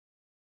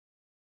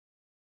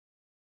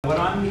What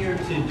I'm here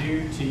to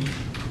do to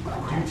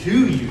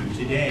you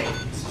today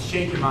is to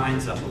shake your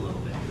minds up a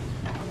little bit.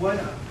 What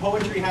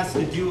poetry has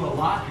to do a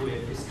lot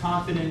with is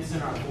confidence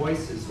in our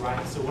voices,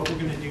 right? So what we're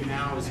going to do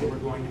now is we're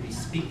going to be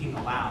speaking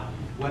aloud.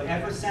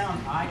 Whatever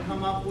sound I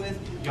come up with,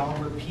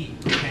 y'all repeat,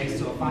 okay?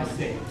 So if I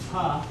say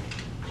ta,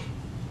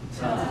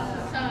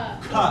 ta,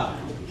 ka,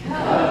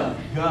 ka,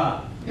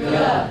 ga,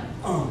 ga,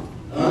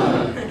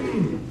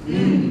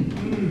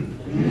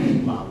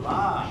 la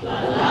la,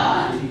 la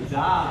la, ti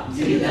da,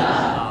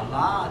 la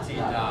la,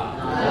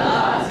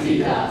 ti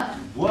da,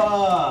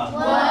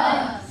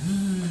 wa,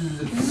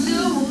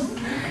 zoo,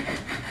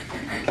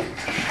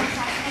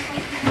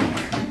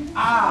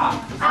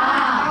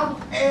 ah,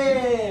 e,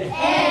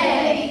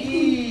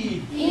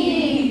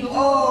 o,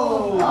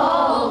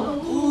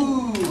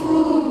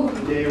 oo.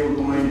 Today we're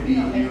going to be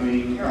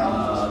doing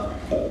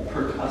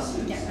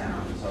percussive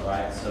sounds, all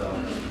right? So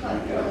here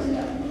we go.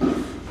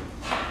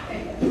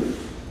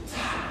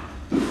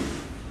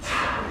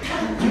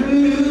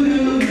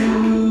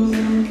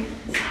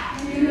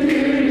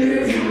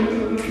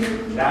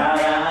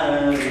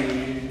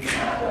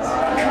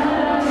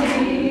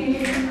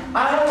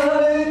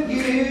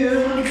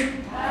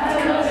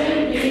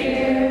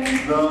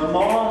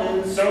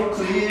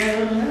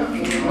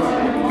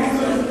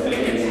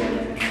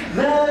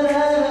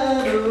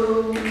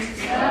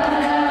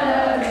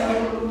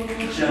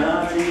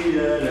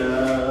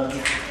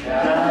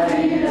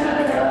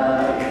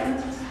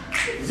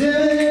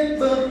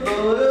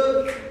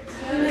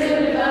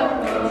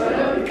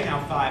 Now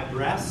 5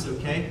 breaths,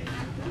 okay?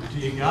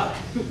 Dig up,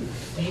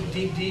 deep,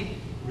 deep, deep,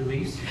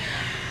 release.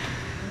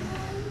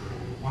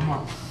 One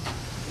more.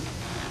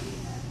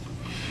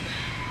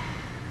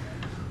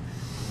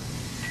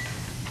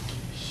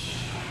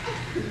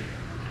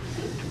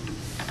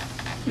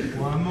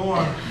 One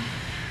more.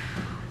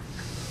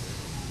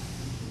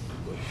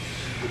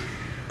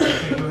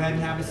 Okay, go ahead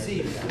and have a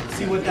seat.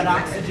 See what that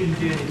oxygen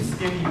did. It's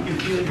skin, you can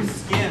feel your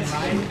skin,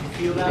 right? You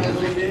feel that a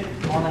little bit?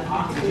 All that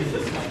oxygen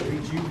is like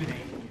rejuvenating.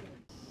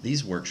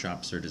 These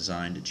workshops are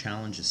designed to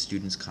challenge a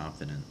student's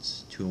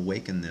confidence, to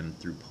awaken them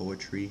through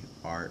poetry,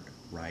 art,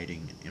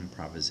 writing, and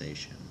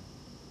improvisation,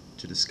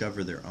 to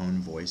discover their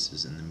own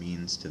voices and the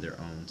means to their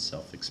own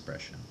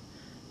self-expression.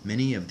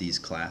 Many of these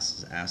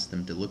classes ask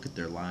them to look at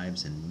their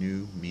lives in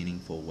new,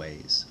 meaningful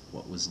ways.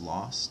 What was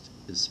lost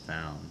is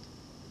found.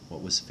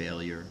 What was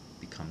failure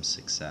becomes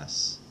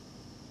success.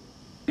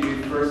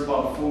 First of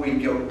all, before we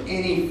go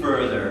any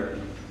further,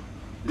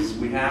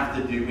 we have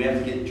to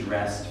get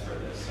dressed for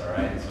this, all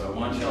right? So I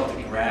want y'all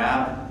to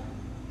grab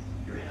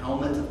your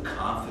helmet of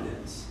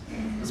confidence.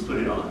 Let's put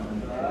it on.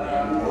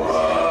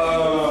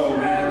 Whoa,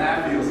 man,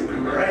 that feels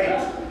great.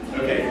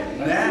 Okay,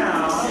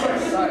 now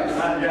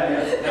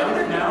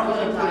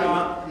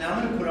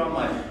I'm gonna put on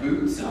my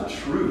boots of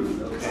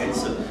truth. Okay,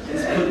 so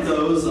let's put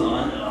those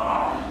on.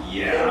 Oh,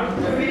 yeah.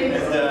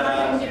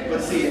 And,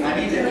 let's see. I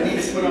need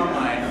to put on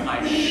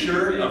my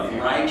shirt of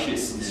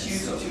righteousness.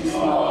 Shoes are too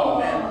small. Oh,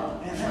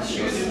 man, my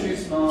shoes are too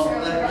small.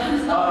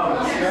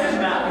 Oh, stretch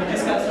them out. We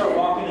just gotta start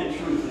walking in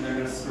truth, and they're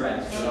gonna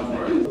stretch. So don't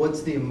worry.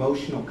 What's the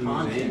emotional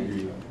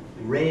content?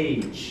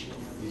 Rage,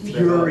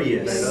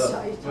 furious,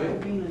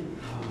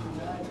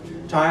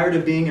 tired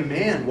of being a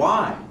man.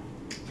 Why?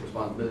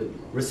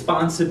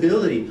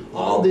 Responsibility.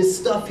 All this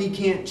stuff he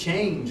can't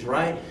change,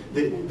 right?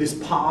 This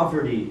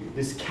poverty,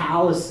 this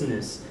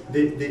callousness,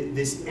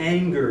 this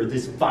anger,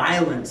 this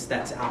violence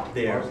that's out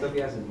there. All stuff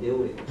he has to deal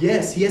with.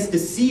 Yes, he has to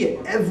see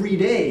it every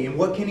day. And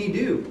what can he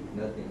do?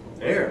 Nothing.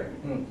 There.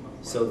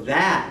 So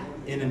that,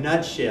 in a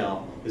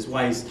nutshell, is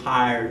why he's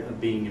tired of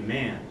being a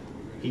man.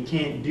 He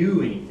can't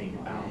do anything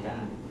about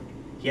that.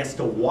 He has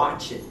to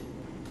watch it.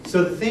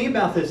 So the thing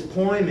about this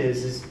poem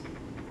is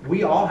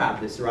we all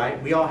have this,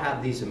 right? We all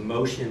have these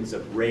emotions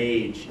of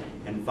rage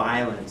and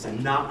violence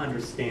and not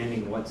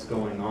understanding what's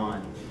going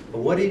on. But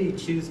what did he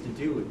choose to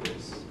do with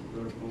this?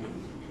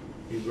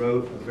 He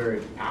wrote a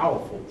very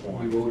powerful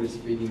poem. He wrote his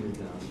feelings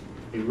down.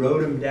 He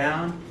wrote them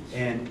down,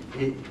 and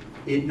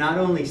it not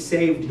only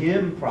saved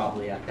him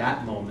probably at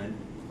that moment,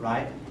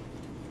 right?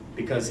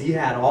 Because he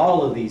had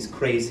all of these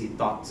crazy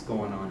thoughts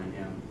going on in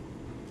him.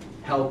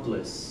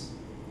 Helpless,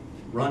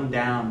 run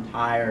down,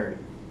 tired,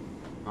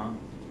 huh?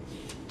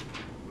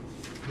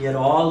 He had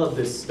all of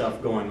this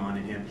stuff going on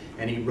in him,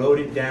 and he wrote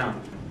it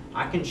down.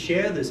 I can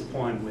share this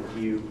poem with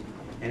you,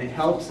 and it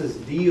helps us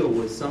deal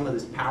with some of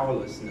this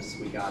powerlessness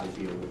we got to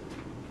deal with,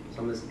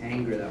 some of this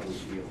anger that we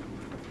feel.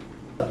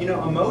 You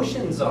know,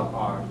 emotions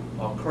are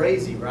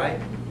crazy, right?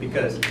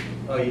 Because,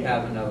 oh, you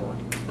have another one.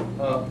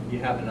 Oh, you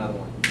have another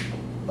one.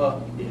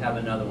 Oh, you have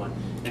another one.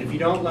 And if you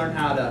don't learn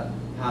how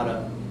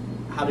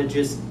to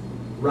just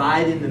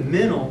ride in the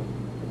middle,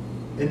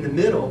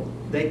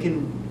 they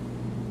can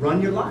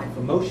run your life.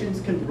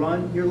 Emotions can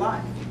run your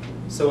life.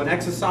 So an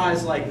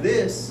exercise like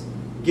this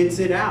gets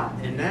it out,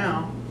 and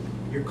now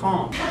you're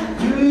calm.